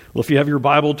Well, if you have your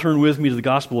Bible, turn with me to the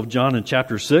Gospel of John in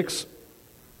chapter 6.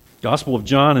 Gospel of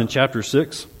John in chapter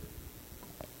 6.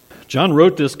 John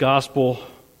wrote this Gospel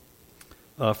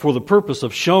for the purpose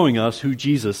of showing us who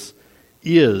Jesus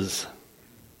is.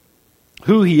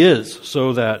 Who He is,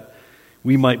 so that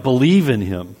we might believe in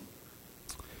Him.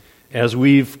 As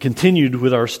we've continued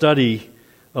with our study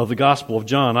of the Gospel of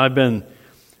John, I've been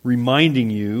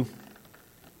reminding you,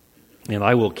 and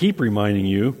I will keep reminding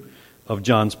you, of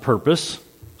John's purpose,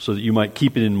 so that you might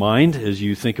keep it in mind as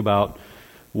you think about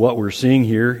what we're seeing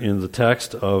here in the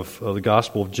text of the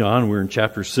Gospel of John. We're in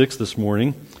chapter 6 this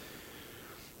morning.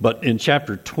 But in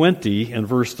chapter 20 and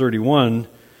verse 31,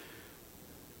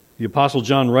 the Apostle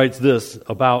John writes this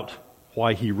about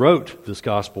why he wrote this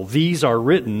Gospel. These are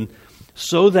written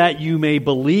so that you may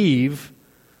believe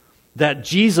that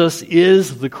Jesus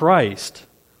is the Christ,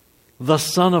 the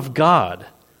Son of God,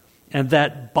 and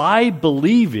that by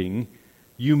believing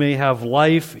you may have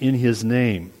life in His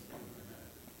name.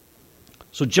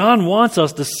 So John wants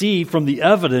us to see from the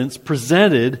evidence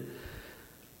presented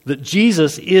that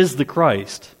Jesus is the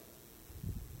Christ,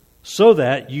 so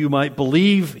that you might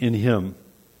believe in Him.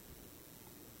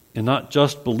 And not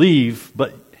just believe,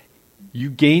 but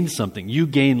you gain something. You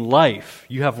gain life.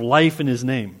 You have life in His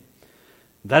name.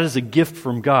 That is a gift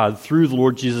from God through the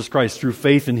Lord Jesus Christ, through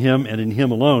faith in Him and in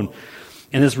Him alone.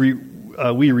 And as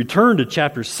we return to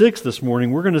chapter 6 this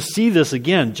morning, we're going to see this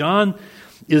again. John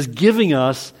is giving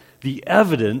us the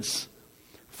evidence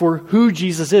for who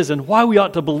Jesus is and why we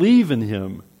ought to believe in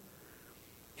Him.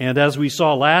 And as we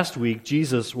saw last week,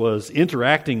 Jesus was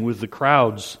interacting with the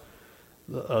crowds,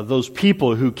 those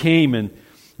people who came, and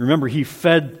remember, He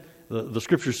fed, the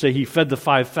Scriptures say He fed the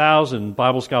 5,000.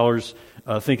 Bible scholars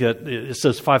think that it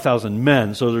says 5,000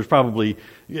 men, so there's probably,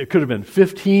 it could have been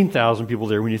 15,000 people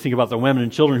there when you think about the women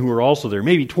and children who were also there,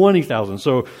 maybe 20,000,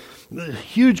 so a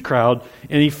huge crowd,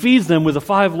 and He feeds them with the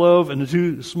 5 loaves and the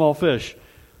 2 small fish.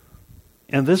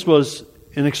 And this was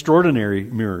an extraordinary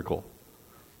miracle,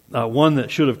 one that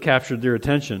should have captured their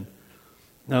attention.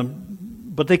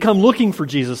 But they come looking for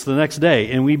Jesus the next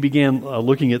day, and we began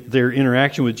looking at their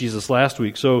interaction with Jesus last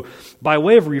week. So by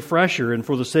way of refresher and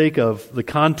for the sake of the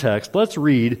context, let's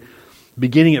read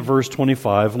beginning at verse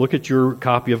 25. Look at your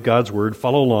copy of God's Word.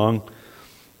 Follow along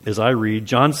as I read.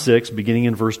 John 6, beginning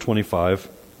in verse 25.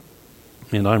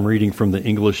 And I'm reading from the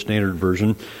English Standard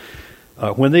Version.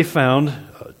 When they found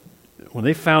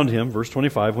Him, verse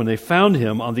 25, when they found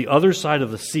Him on the other side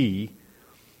of the sea,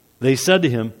 they said to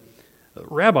Him,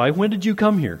 Rabbi, when did you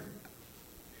come here?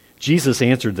 Jesus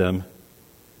answered them,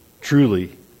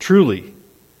 Truly, truly,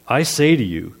 I say to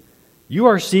you, you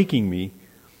are seeking me,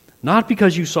 not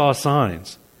because you saw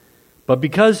signs, but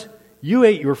because you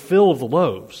ate your fill of the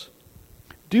loaves.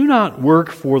 Do not work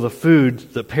for the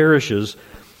food that perishes,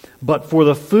 but for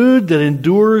the food that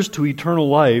endures to eternal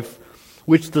life,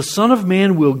 which the Son of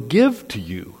Man will give to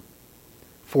you.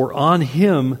 For on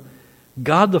Him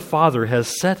God the Father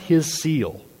has set His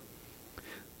seal.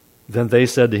 Then they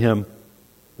said to Him,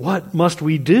 What must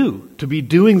we do to be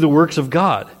doing the works of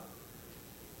God?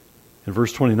 In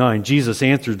verse 29, Jesus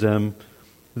answered them,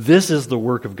 This is the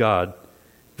work of God,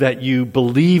 that you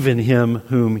believe in Him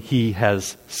whom He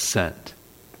has sent.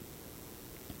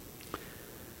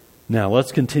 Now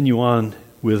let's continue on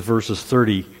with verses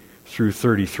 30 through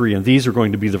 33, and these are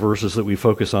going to be the verses that we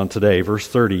focus on today. Verse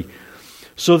 30,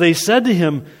 So they said to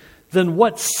Him, Then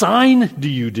what sign do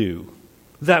you do,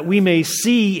 that we may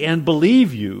see and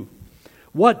believe you?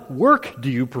 What work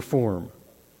do you perform?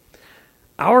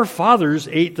 Our fathers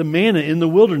ate the manna in the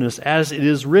wilderness, as it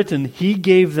is written, He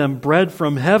gave them bread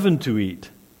from heaven to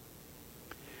eat.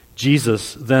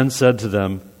 Jesus then said to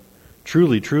them,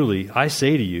 Truly, truly, I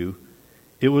say to you,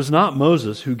 it was not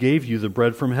Moses who gave you the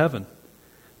bread from heaven,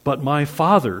 but my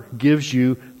Father gives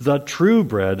you the true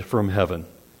bread from heaven.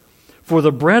 For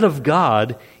the bread of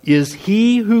God is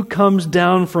He who comes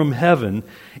down from heaven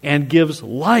and gives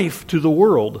life to the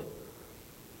world.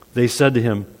 They said to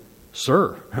Him,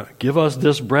 Sir, give us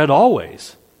this bread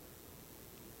always.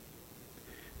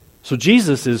 So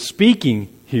Jesus is speaking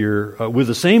here with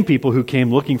the same people who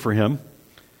came looking for Him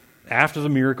after the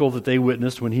miracle that they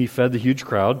witnessed when He fed the huge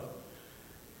crowd.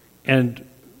 And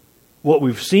what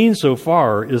we've seen so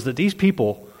far is that these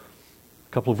people,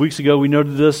 a couple of weeks ago we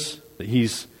noted this,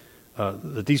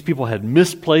 that these people had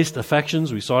misplaced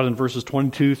affections. We saw it in verses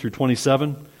 22 through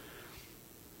 27.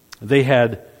 They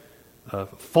had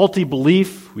faulty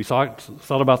belief. We thought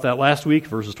about that last week,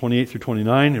 verses 28 through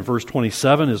 29. In verse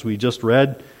 27, as we just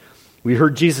read, we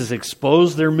heard Jesus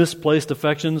expose their misplaced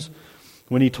affections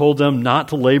when He told them not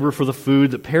to labor for the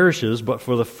food that perishes, but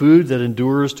for the food that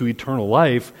endures to eternal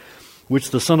life,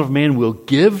 which the Son of Man will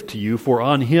give to you, for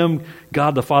on him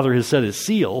God the Father has set his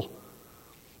seal.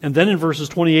 And then in verses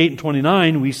 28 and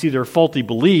 29, we see their faulty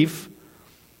belief.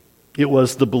 It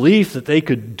was the belief that they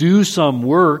could do some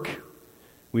work.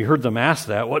 We heard them ask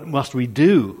that. What must we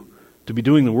do to be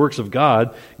doing the works of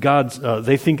God?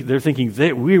 They're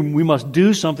thinking we must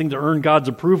do something to earn God's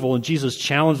approval. And Jesus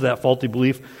challenged that faulty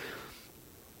belief,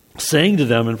 saying to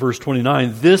them in verse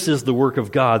 29, "This is the work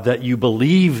of God, that you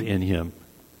believe in him."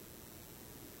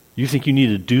 You think you need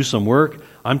to do some work?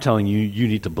 I'm telling you, you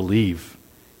need to believe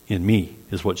in me,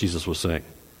 is what Jesus was saying.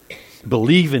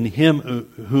 Believe in him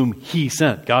whom he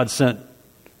sent. God sent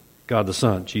God the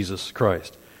Son, Jesus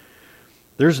Christ.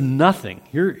 There's nothing.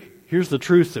 Here's the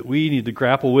truth that we need to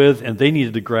grapple with and they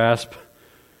needed to grasp.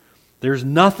 There's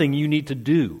nothing you need to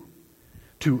do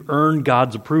to earn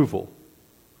God's approval.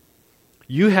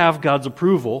 You have God's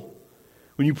approval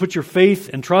when you put your faith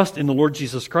and trust in the Lord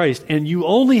Jesus Christ, and you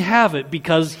only have it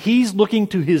because he's looking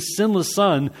to his sinless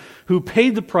Son who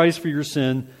paid the price for your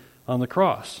sin on the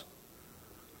cross.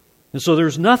 And so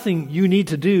there's nothing you need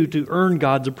to do to earn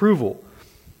God's approval.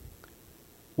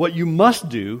 What you must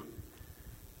do,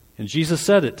 and Jesus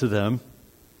said it to them,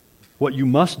 what you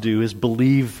must do is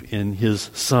believe in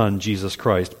his Son, Jesus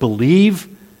Christ. Believe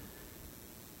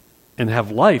and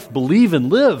have life. Believe and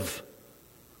live.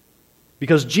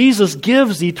 Because Jesus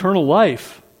gives eternal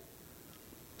life,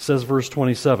 says verse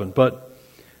 27. But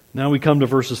now we come to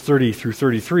verses 30 through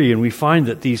 33, and we find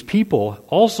that these people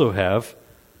also have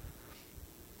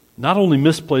not only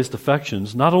misplaced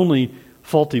affections, not only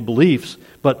faulty beliefs,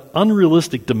 but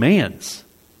unrealistic demands.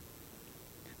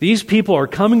 These people are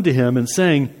coming to him and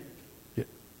saying,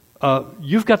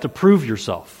 you've got to prove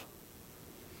yourself.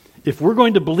 If we're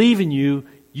going to believe in you,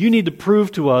 you need to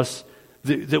prove to us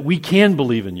that we can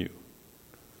believe in you.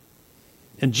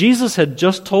 And Jesus had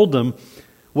just told them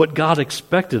what God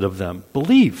expected of them.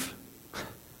 Believe.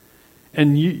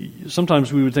 And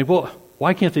sometimes we would think, well,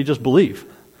 why can't they just believe?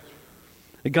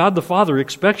 God the Father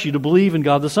expects you to believe in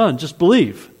God the Son. Just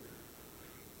believe.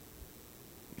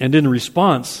 And in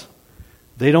response,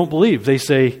 they don't believe. They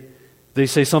say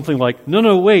something like,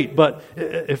 no, wait, but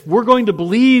if we're going to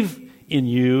believe in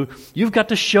you, you've got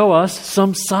to show us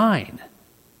some sign.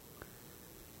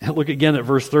 And look again at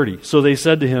verse 30. So they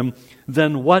said to him,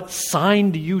 "Then what sign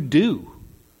do you do,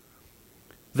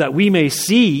 that we may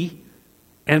see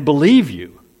and believe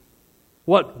you?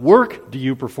 What work do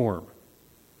you perform?"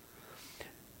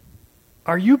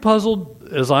 Are you puzzled,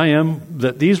 as I am,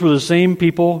 that these were the same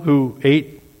people who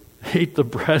ate the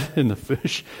bread and the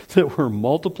fish that were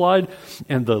multiplied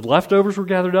and the leftovers were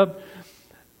gathered up?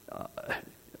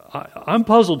 I'm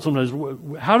puzzled sometimes.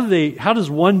 How does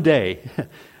one day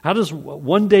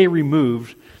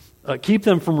removed keep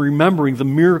them from remembering the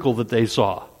miracle that they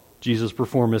saw Jesus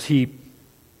perform as he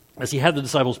had the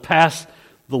disciples pass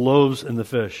the loaves and the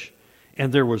fish,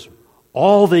 and there was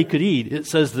all they could eat? It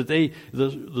says that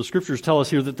the scriptures tell us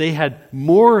here that they had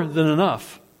more than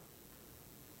enough.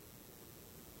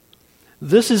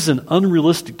 This is an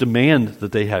unrealistic demand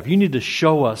that they have. You need to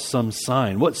show us some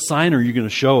sign. What sign are you going to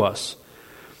show us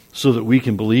so that we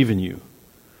can believe in you?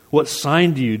 What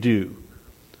sign do you do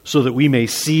so that we may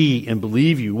see and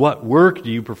believe you? What work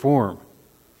do you perform?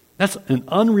 That's an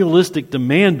unrealistic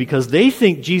demand because they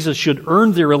think Jesus should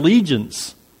earn their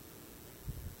allegiance.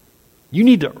 You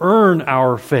need to earn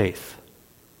our faith,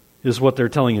 is what they're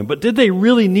telling him. But did they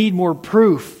really need more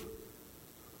proof?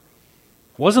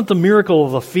 Wasn't the miracle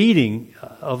of the feeding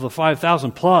of the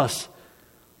 5,000 plus,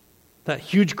 that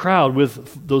huge crowd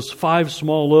with those 5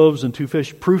 small loaves and 2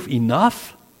 fish, proof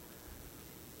enough?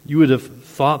 You would have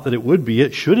thought that it would be.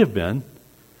 It should have been.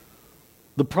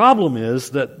 The problem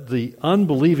is that the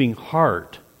unbelieving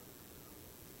heart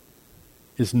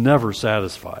is never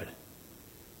satisfied.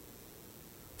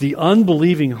 The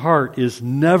unbelieving heart is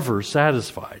never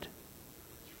satisfied.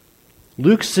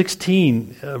 Luke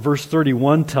 16, verse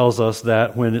 31 tells us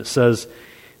that when it says,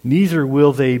 "Neither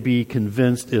will they be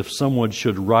convinced if someone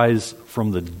should rise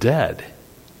from the dead."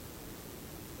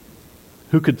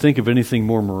 Who could think of anything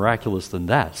more miraculous than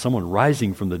that? Someone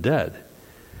rising from the dead.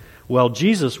 Well,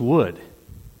 Jesus would.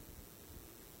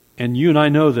 And you and I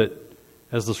know that,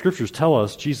 as the scriptures tell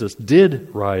us, Jesus did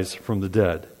rise from the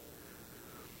dead.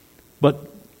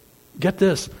 But get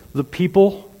this, the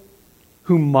people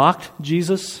who mocked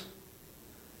Jesus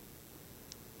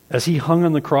as he hung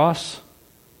on the cross,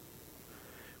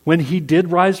 when he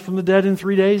did rise from the dead in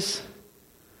 3 days,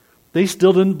 they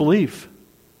still didn't believe.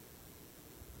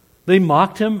 They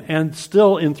mocked him, and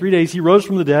still in 3 days he rose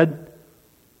from the dead,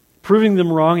 proving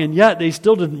them wrong, and yet they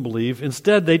still didn't believe.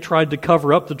 Instead, they tried to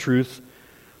cover up the truth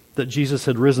that Jesus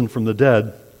had risen from the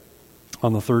dead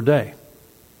on the 3rd day.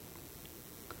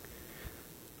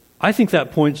 I think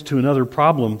that points to another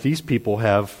problem these people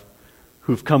have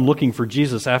who've come looking for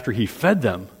Jesus after he fed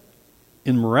them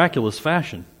in miraculous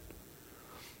fashion.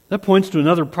 That points to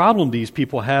another problem these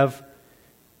people have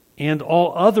and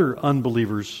all other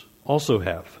unbelievers also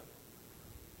have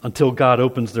until God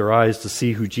opens their eyes to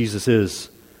see who Jesus is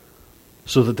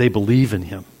so that they believe in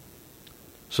him,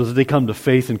 so that they come to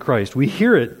faith in Christ. We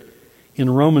hear it in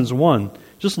Romans 1.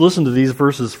 Just listen to these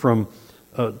verses from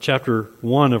chapter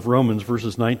 1 of Romans,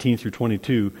 verses 19 through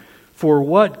 22. For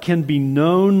what can be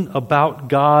known about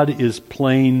God is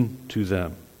plain to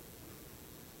them,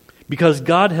 because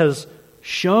God has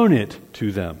shown it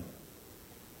to them.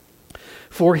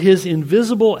 For his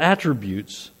invisible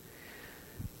attributes,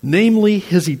 namely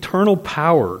his eternal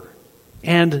power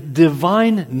and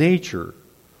divine nature,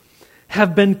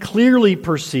 have been clearly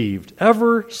perceived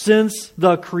ever since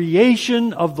the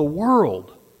creation of the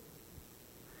world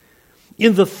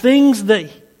in the things that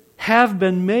have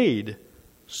been made,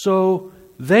 so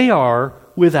they are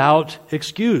without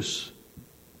excuse.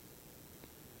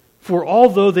 For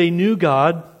although they knew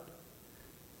God,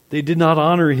 they did not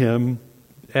honor him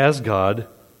as God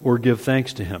or give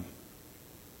thanks to him.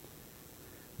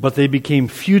 But they became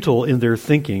futile in their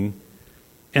thinking,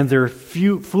 and their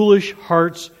foolish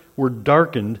hearts were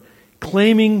darkened.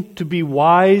 Claiming to be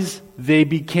wise, they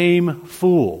became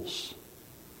fools.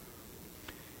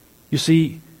 You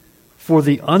see, for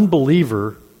the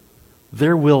unbeliever,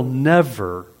 there will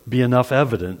never be enough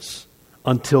evidence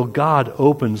until God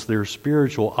opens their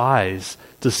spiritual eyes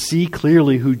to see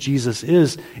clearly who Jesus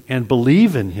is and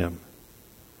believe in him.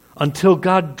 Until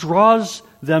God draws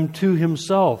them to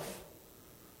himself,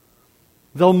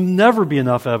 there'll never be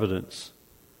enough evidence.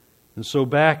 And so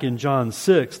back in John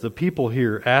 6, the people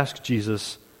here ask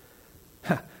Jesus,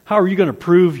 how are you going to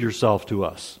prove yourself to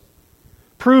us?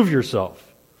 Prove yourself.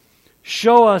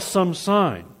 Show us some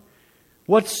sign.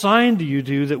 What sign do you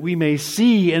do that we may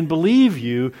see and believe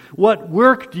you? What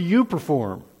work do you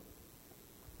perform?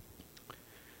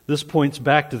 This points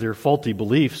back to their faulty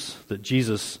beliefs that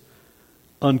Jesus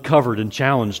uncovered and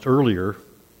challenged earlier.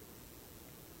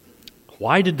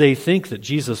 Why did they think that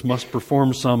Jesus must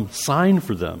perform some sign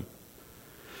for them?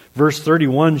 Verse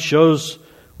 31 shows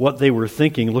what they were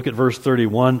thinking. Look at verse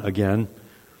 31 again.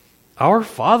 Our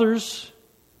fathers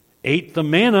ate the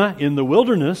manna in the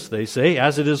wilderness, they say,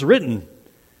 as it is written.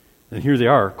 And here they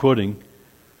are quoting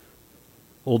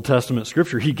Old Testament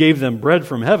scripture. He gave them bread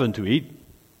from heaven to eat.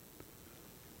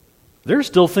 They're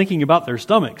still thinking about their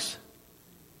stomachs.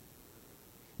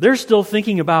 They're still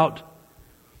thinking about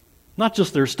not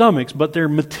just their stomachs, but their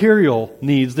material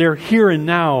needs, their here and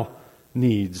now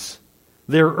needs,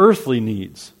 their earthly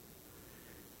needs.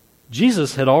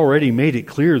 Jesus had already made it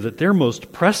clear that their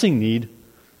most pressing need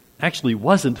actually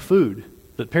wasn't food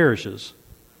that perishes.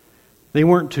 They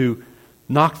weren't to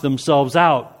knock themselves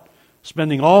out,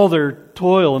 spending all their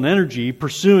toil and energy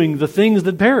pursuing the things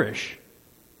that perish.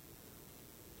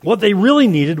 What they really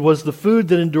needed was the food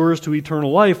that endures to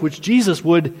eternal life, which Jesus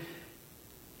would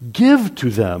give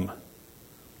to them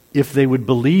if they would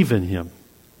believe in him.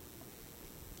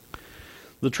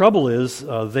 The trouble is,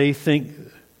 they think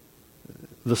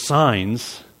the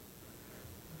signs,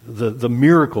 the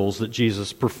miracles that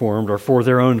Jesus performed are for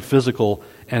their own physical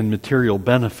and material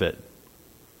benefit.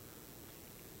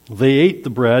 They ate the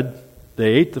bread, they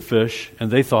ate the fish, and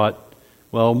they thought,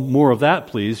 well, more of that,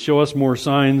 please. Show us more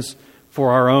signs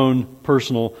for our own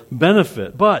personal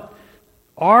benefit. But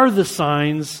are the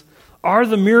signs, are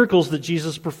the miracles that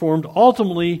Jesus performed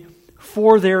ultimately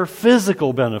for their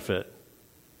physical benefit?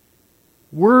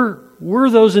 Were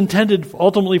those intended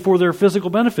ultimately for their physical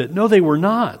benefit? No, they were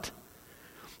not.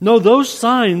 No, those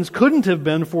signs couldn't have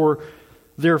been for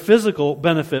their physical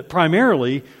benefit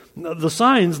primarily. The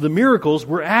signs, the miracles,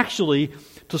 were actually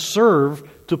to serve,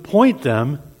 to point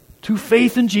them to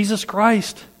faith in Jesus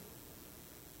Christ.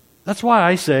 That's why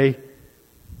I say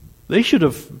they should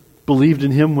have believed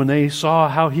in him when they saw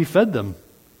how he fed them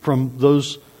from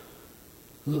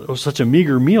such a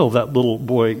meager meal that little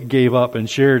boy gave up and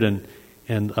shared, and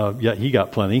yet he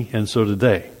got plenty, and so did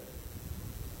they.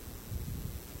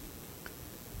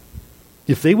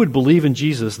 If they would believe in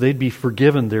Jesus, they'd be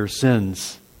forgiven their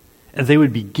sins, and they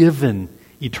would be given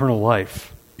eternal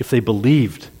life if they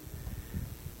believed.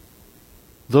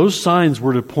 Those signs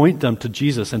were to point them to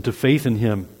Jesus and to faith in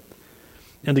him.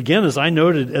 And again, as I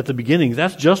noted at the beginning,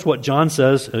 that's just what John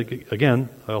says. Again,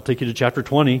 I'll take you to chapter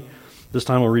 20. This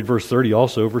time I'll read verse 30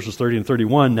 also, verses 30 and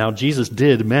 31. Now Jesus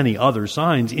did many other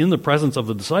signs in the presence of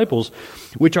the disciples,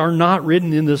 which are not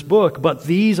written in this book, but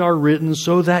these are written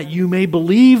so that you may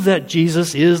believe that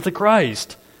Jesus is the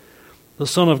Christ, the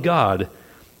Son of God,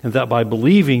 and that by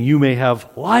believing you may have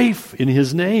life in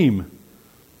His name.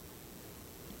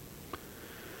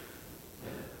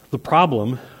 The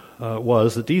problem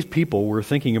was that these people were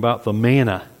thinking about the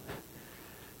manna.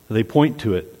 They point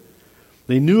to it.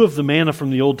 They knew of the manna from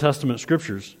the Old Testament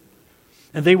Scriptures,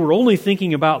 and they were only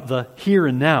thinking about the here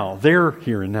and now, their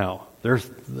here and now,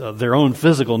 their own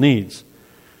physical needs.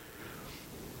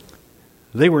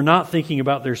 They were not thinking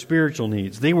about their spiritual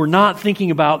needs. They were not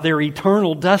thinking about their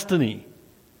eternal destiny.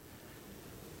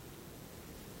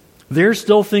 They're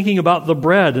still thinking about the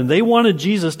bread, and they wanted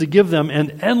Jesus to give them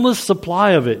an endless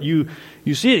supply of it. You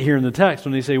see it here in the text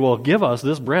when they say, well, give us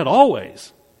this bread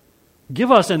always. Give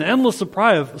us an endless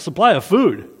supply of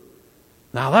food.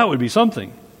 Now that would be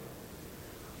something.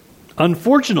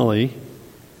 Unfortunately,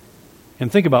 and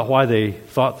think about why they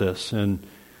thought this, and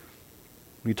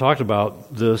we talked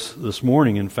about this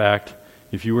morning, in fact,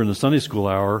 if you were in the Sunday school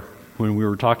hour, when we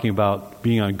were talking about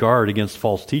being on guard against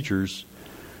false teachers.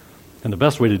 And the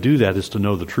best way to do that is to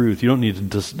know the truth. You don't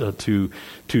need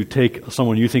to take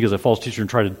someone you think is a false teacher and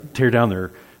try to tear down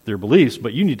their beliefs,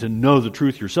 but you need to know the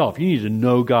truth yourself. You need to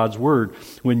know God's Word.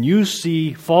 When you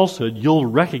see falsehood, you'll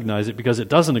recognize it because it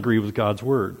doesn't agree with God's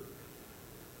Word.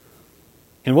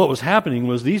 And what was happening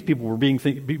was these people were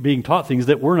being taught things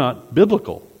that were not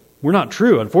biblical, were not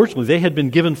true. Unfortunately, they had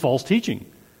been given false teaching.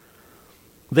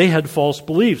 They had false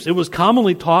beliefs. It was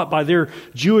commonly taught by their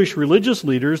Jewish religious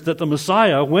leaders that the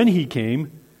Messiah, when He came,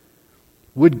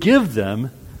 would give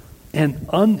them an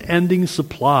unending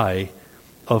supply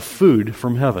of food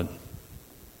from heaven,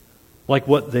 like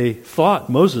what they thought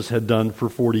Moses had done for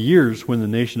 40 years when the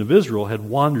nation of Israel had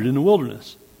wandered in the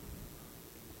wilderness.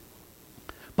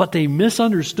 But they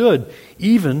misunderstood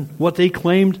even what they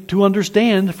claimed to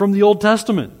understand from the Old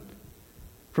Testament.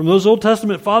 From those Old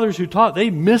Testament fathers who taught, they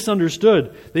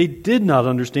misunderstood. They did not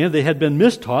understand. They had been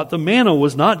mistaught. The manna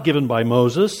was not given by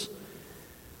Moses.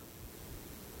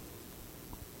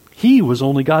 He was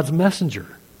only God's messenger.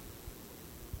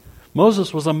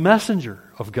 Moses was a messenger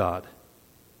of God.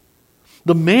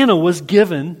 The manna was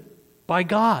given by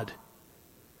God.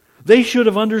 They should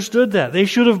have understood that. They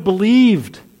should have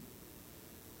believed.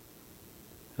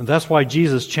 And that's why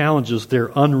Jesus challenges their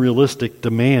unrealistic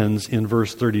demands in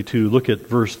verse 32. Look at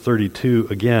verse 32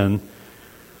 again.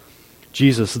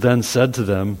 Jesus then said to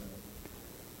them,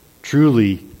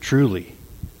 "Truly, truly."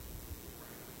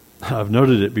 I've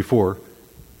noted it before.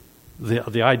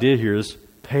 The idea here is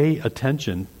pay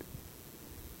attention.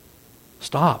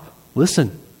 Stop.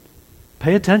 Listen.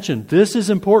 Pay attention. This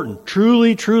is important.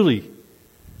 Truly, truly.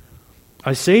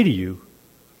 I say to you,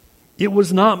 it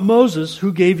was not Moses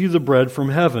who gave you the bread from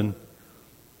heaven,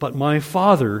 but my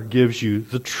Father gives you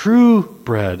the true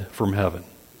bread from heaven.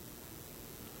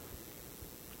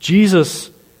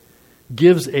 Jesus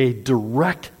gives a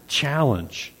direct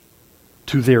challenge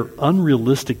to their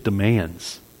unrealistic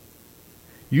demands.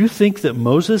 You think that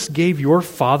Moses gave your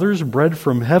fathers bread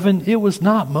from heaven? It was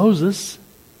not Moses.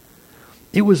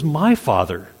 It was my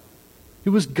Father. It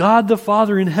was God the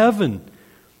Father in heaven.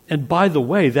 And by the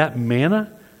way, that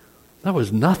manna, that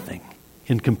was nothing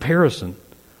in comparison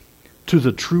to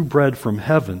the true bread from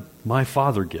heaven my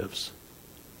Father gives.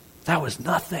 That was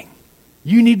nothing.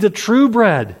 You need the true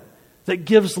bread that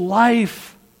gives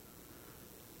life.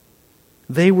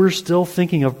 They were still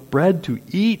thinking of bread to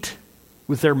eat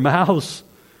with their mouths.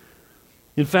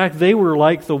 In fact, they were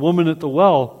like the woman at the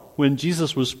well when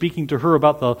Jesus was speaking to her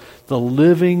about the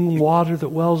living water that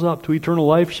wells up to eternal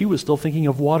life. She was still thinking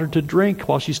of water to drink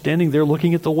while she's standing there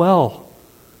looking at the well.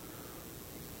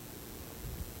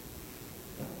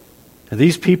 And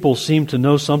these people seem to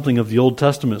know something of the Old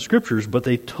Testament Scriptures, but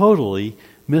they totally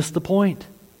missed the point.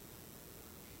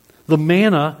 The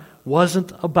manna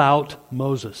wasn't about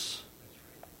Moses.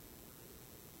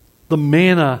 The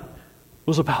manna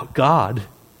was about God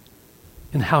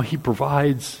and how He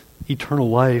provides eternal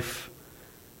life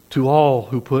to all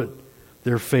who put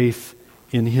their faith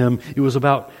in Him. It was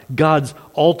about God's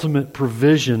ultimate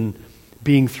provision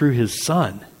being through His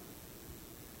Son.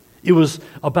 It was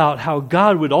about how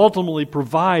God would ultimately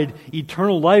provide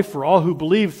eternal life for all who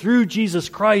believe through Jesus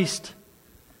Christ,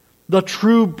 the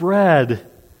true bread.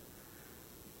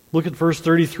 Look at verse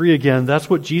 33 again. That's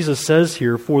what Jesus says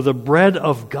here. For the bread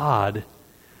of God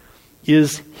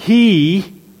is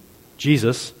He,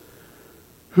 Jesus,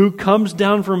 who comes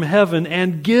down from heaven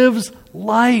and gives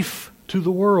life to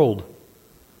the world.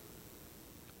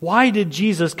 Why did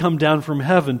Jesus come down from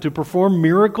heaven? To perform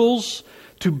miracles?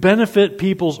 To benefit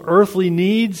people's earthly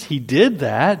needs? He did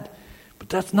that, but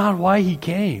that's not why He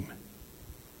came.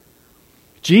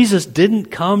 Jesus didn't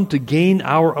come to gain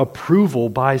our approval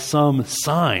by some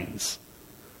signs.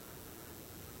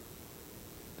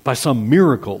 by some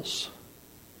miracles.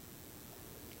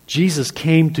 Jesus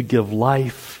came to give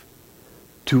life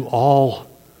to all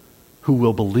who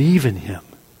will believe in Him.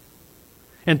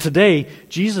 And today,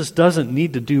 Jesus doesn't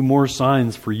need to do more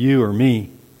signs for you or me.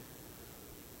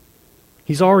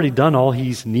 He's already done all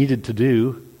He's needed to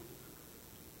do.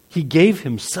 He gave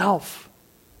Himself.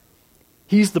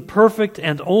 He's the perfect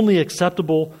and only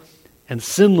acceptable and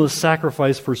sinless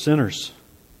sacrifice for sinners.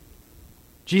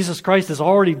 Jesus Christ has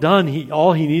already done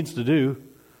all He needs to do.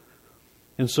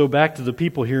 And so back to the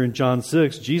people here in John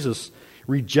 6, Jesus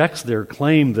rejects their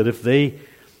claim that if they,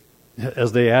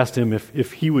 as they asked Him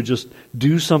if He would just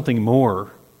do something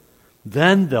more,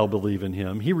 then they'll believe in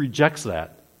Him. He rejects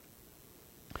that.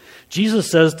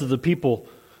 Jesus says to the people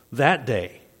that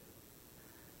day,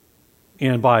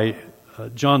 and by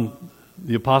John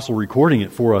the Apostle recording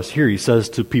it for us here, he says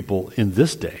to people in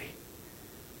this day,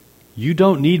 you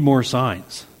don't need more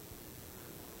signs.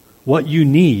 What you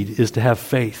need is to have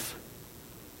faith.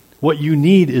 What you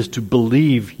need is to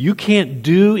believe. You can't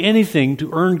do anything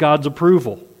to earn God's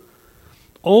approval.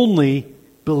 Only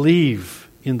believe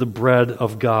in the bread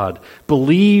of God.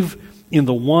 Believe in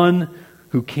the one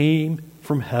who came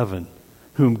from heaven,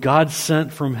 whom God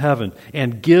sent from heaven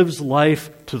and gives life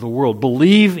to the world.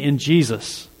 Believe in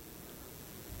Jesus.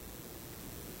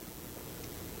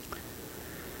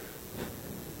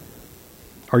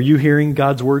 Are you hearing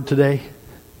God's word today?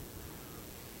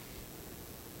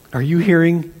 Are you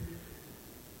hearing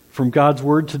from God's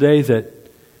word today that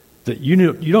you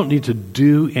don't need to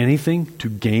do anything to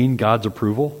gain God's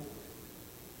approval?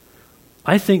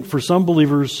 I think for some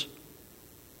believers,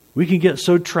 we can get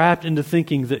so trapped into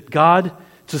thinking that God,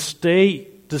 to stay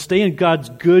in God's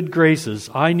good graces,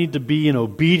 I need to be an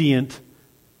obedient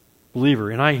believer.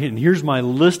 And here's my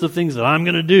list of things that I'm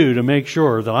going to do to make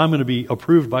sure that I'm going to be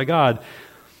approved by God.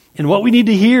 And what we need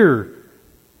to hear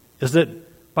is that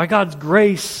by God's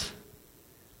grace,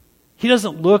 He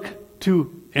doesn't look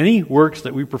to any works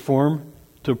that we perform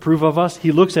to approve of us.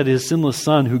 He looks at His sinless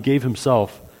Son who gave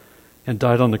Himself and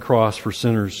died on the cross for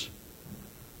sinners.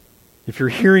 If you're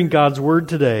hearing God's word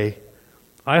today,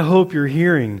 I hope you're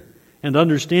hearing and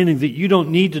understanding that you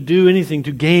don't need to do anything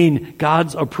to gain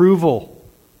God's approval.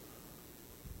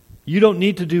 You don't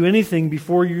need to do anything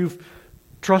before you've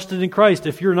trusted in Christ.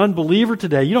 If you're an unbeliever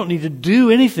today, you don't need to do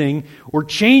anything or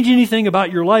change anything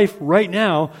about your life right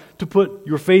now to put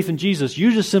your faith in Jesus.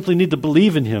 You just simply need to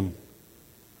believe in Him.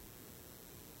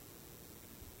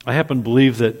 I happen to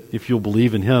believe that if you'll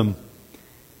believe in Him,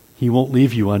 He won't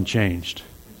leave you unchanged.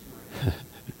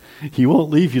 He won't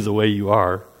leave you the way you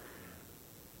are.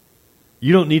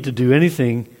 You don't need to do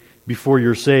anything before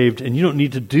you're saved, and you don't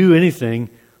need to do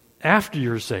anything after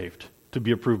you're saved to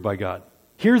be approved by God.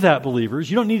 Hear that,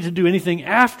 believers. You don't need to do anything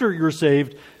after you're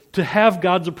saved to have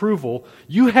God's approval.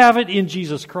 You have it in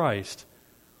Jesus Christ,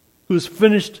 who has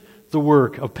finished the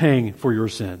work of paying for your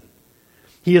sin.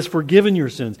 He has forgiven your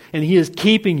sins, and He is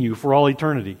keeping you for all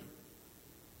eternity.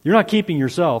 You're not keeping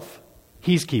yourself.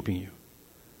 He's keeping you.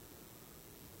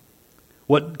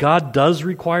 What God does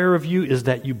require of you is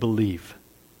that you believe.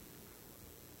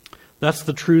 That's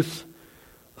the truth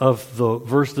of the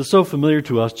verse that's so familiar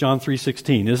to us, John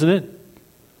 3:16, isn't it?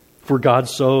 For God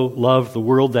so loved the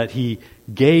world that He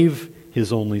gave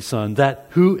His only Son, that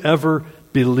whoever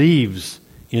believes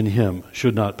in Him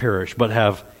should not perish, but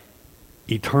have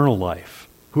eternal life.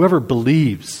 Whoever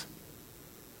believes.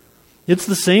 It's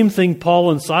the same thing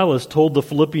Paul and Silas told the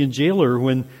Philippian jailer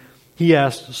when he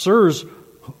asked, Sirs,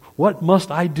 what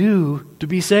must I do to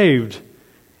be saved?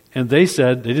 And they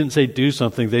didn't say do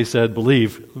something, they said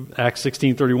believe. Acts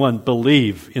 16:31,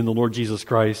 believe in the Lord Jesus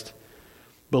Christ.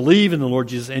 Believe in the Lord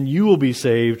Jesus, and you will be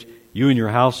saved, you and your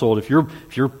household. If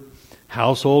your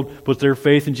household puts their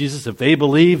faith in Jesus, if they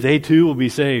believe, they too will be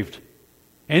saved.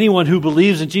 Anyone who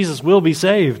believes in Jesus will be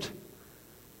saved.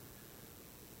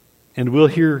 And we'll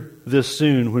hear this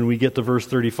soon when we get to verse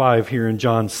 35 here in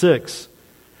John 6,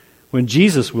 when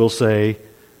Jesus will say,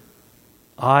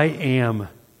 I am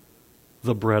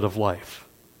the bread of life.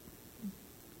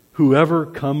 Whoever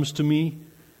comes to me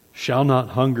shall not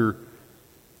hunger,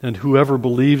 and whoever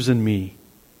believes in me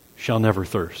shall never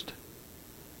thirst.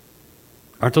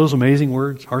 Aren't those amazing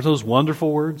words? Aren't those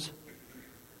wonderful words?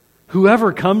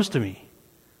 Whoever comes to me.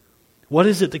 What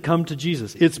is it to come to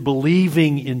Jesus? It's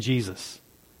believing in Jesus.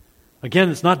 Again,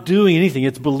 it's not doing anything.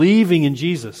 It's believing in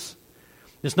Jesus.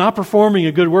 It's not performing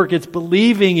a good work. It's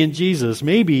believing in Jesus.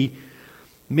 Maybe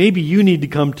you need to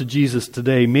come to Jesus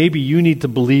today. Maybe you need to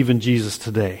believe in Jesus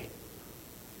today.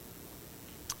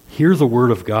 Hear the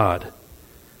Word of God.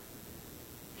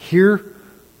 Hear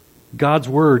God's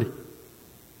Word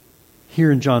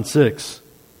here in John 6.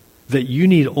 that you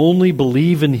need only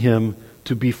believe in Him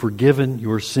to be forgiven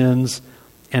your sins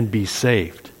and be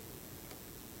saved.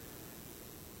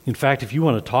 In fact, if you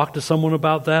want to talk to someone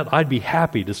about that, I'd be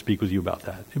happy to speak with you about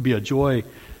that. It'd be a joy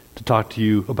to talk to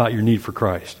you about your need for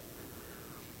Christ.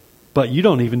 But you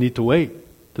don't even need to wait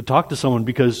to talk to someone,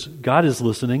 because God is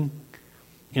listening.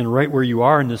 And right where you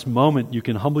are in this moment, you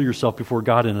can humble yourself before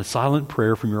God in a silent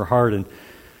prayer from your heart and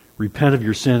repent of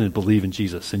your sin and believe in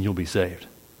Jesus, and you'll be saved.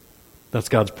 That's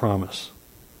God's promise.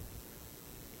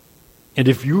 And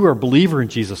if you are a believer in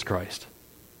Jesus Christ,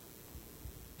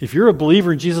 if you're a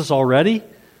believer in Jesus already,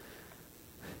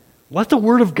 let the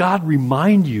Word of God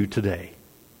remind you today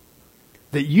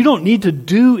that you don't need to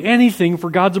do anything for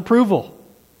God's approval.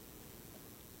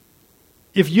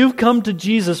 If you've come to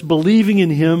Jesus believing in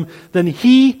Him, then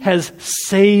He has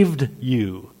saved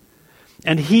you.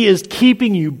 And He is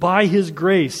keeping you by His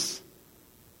grace.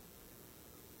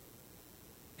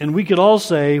 And we could all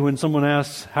say, when someone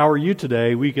asks, "How are you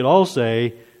today?" we could all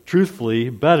say, truthfully,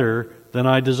 better than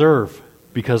I deserve,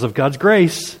 because of God's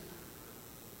grace.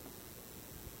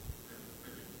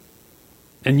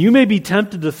 And you may be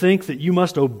tempted to think that you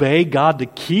must obey God to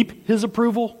keep His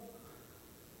approval,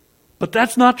 but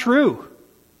that's not true.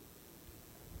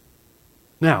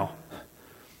 Now,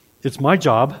 it's my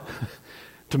job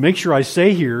to make sure I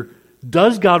say here,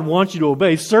 does God want you to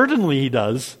obey? Certainly He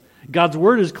does. God's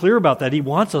Word is clear about that. He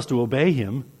wants us to obey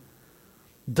Him.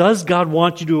 Does God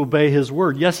want you to obey His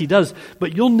Word? Yes, He does.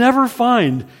 But you'll never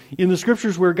find in the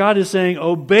Scriptures where God is saying,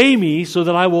 obey me so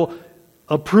that I will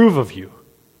approve of you.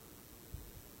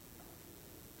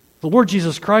 The Lord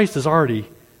Jesus Christ has already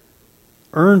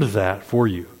earned that for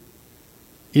you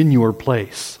in your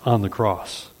place on the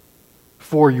cross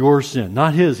for your sin.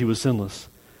 Not His, He was sinless.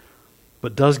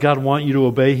 But does God want you to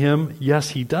obey Him? Yes,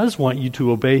 He does want you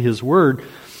to obey His Word.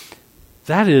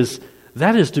 That is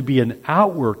to be an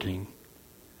outworking,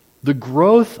 the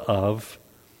growth of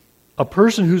a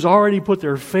person who's already put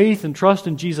their faith and trust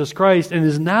in Jesus Christ and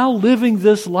is now living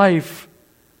this life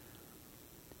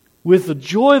with the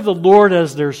joy of the Lord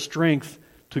as their strength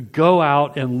to go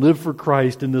out and live for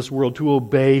Christ in this world, to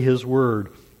obey His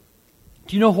Word.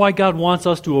 Do you know why God wants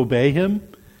us to obey Him?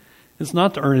 It's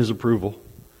not to earn His approval.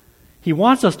 He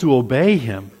wants us to obey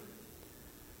Him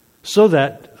so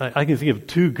that, I can think of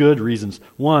two good reasons.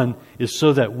 One is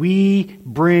so that we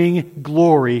bring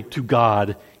glory to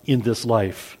God in this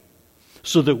life.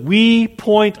 So that we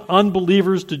point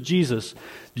unbelievers to Jesus.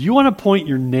 Do you want to point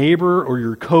your neighbor or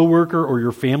your coworker or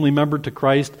your family member to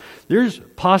Christ? There's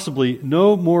possibly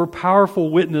no more powerful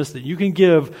witness that you can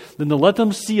give than to let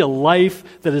them see a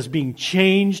life that is being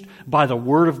changed by the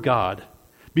Word of God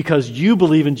because you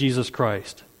believe in Jesus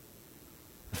Christ.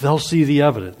 They'll see the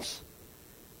evidence.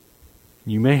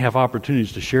 You may have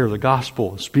opportunities to share the gospel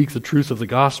and speak the truth of the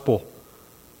gospel.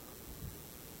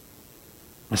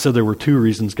 I said there were two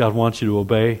reasons God wants you to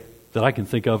obey that I can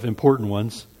think of, important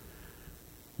ones.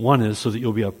 One is so that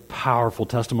you'll be a powerful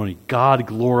testimony, God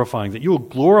glorifying, that you will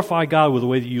glorify God with the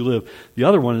way that you live. The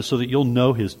other one is so that you'll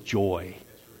know His joy.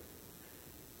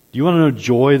 Do you want to know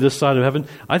joy this side of heaven?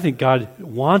 I think God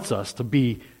wants us to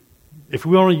be, if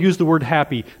we want to use the word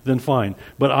happy, then fine.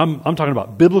 But I'm talking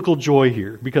about biblical joy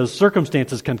here, because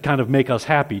circumstances can kind of make us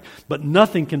happy, but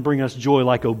nothing can bring us joy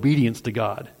like obedience to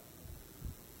God.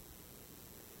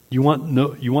 You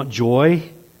want joy?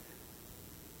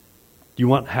 You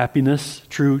want happiness,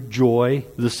 true joy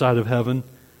this side of heaven?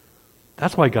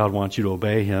 That's why God wants you to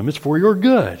obey Him. It's for your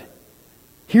good.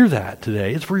 Hear that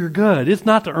today. It's for your good. It's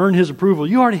not to earn His approval.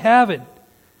 You already have it.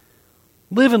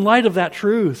 Live in light of that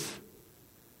truth.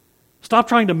 Stop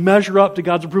trying to measure up to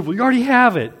God's approval. You already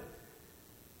have it.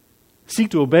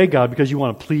 Seek to obey God because you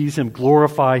want to please Him,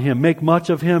 glorify Him, make much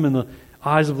of Him in the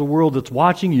eyes of the world that's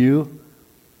watching you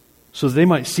so that they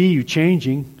might see you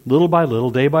changing little by little,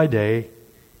 day by day,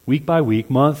 week by week,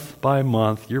 month by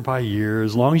month, year by year.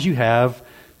 As long as you have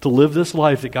to live this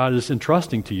life that God is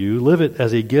entrusting to you, live it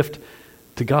as a gift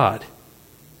to God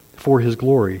for His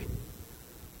glory.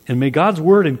 And may God's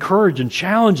Word encourage and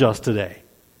challenge us today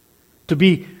to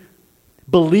be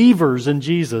believers in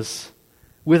Jesus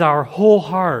with our whole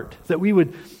heart, that we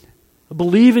would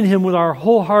believe in Him with our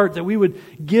whole heart, that we would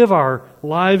give our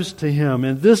lives to Him.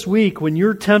 And this week, when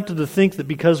you're tempted to think that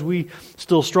because we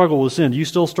still struggle with sin, do you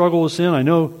still struggle with sin? I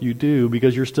know you do,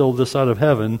 because you're still this side of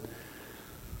heaven,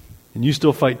 and you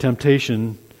still fight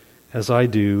temptation as I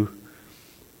do.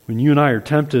 When you and I are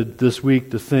tempted this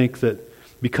week to think that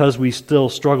because we still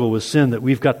struggle with sin, that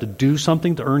we've got to do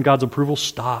something to earn God's approval,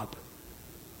 stop.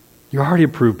 You're already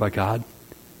approved by God.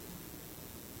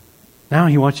 Now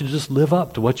He wants you to just live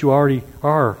up to what you already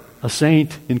are, a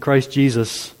saint in Christ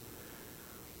Jesus.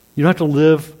 You don't have to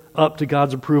live up to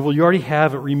God's approval. You already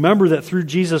have it. Remember that through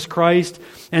Jesus Christ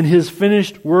and His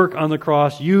finished work on the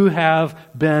cross, you have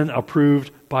been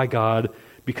approved by God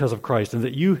because of Christ, and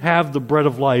that you have the bread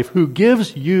of life who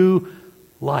gives you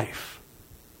life.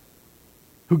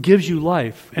 Who gives you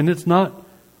life. And it's not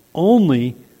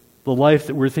only the life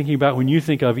that we're thinking about when you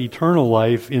think of eternal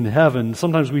life in heaven.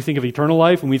 Sometimes we think of eternal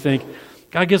life and we think,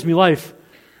 God gives me life,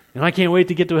 and I can't wait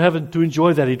to get to heaven to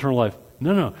enjoy that eternal life.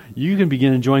 No. You can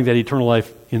begin enjoying that eternal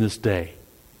life in this day,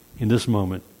 in this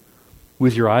moment,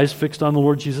 with your eyes fixed on the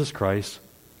Lord Jesus Christ,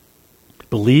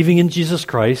 believing in Jesus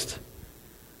Christ,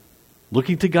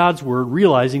 looking to God's Word,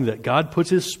 realizing that God puts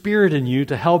His Spirit in you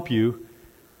to help you,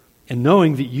 and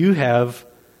knowing that you have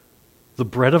the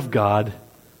bread of God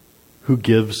who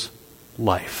gives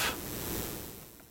life.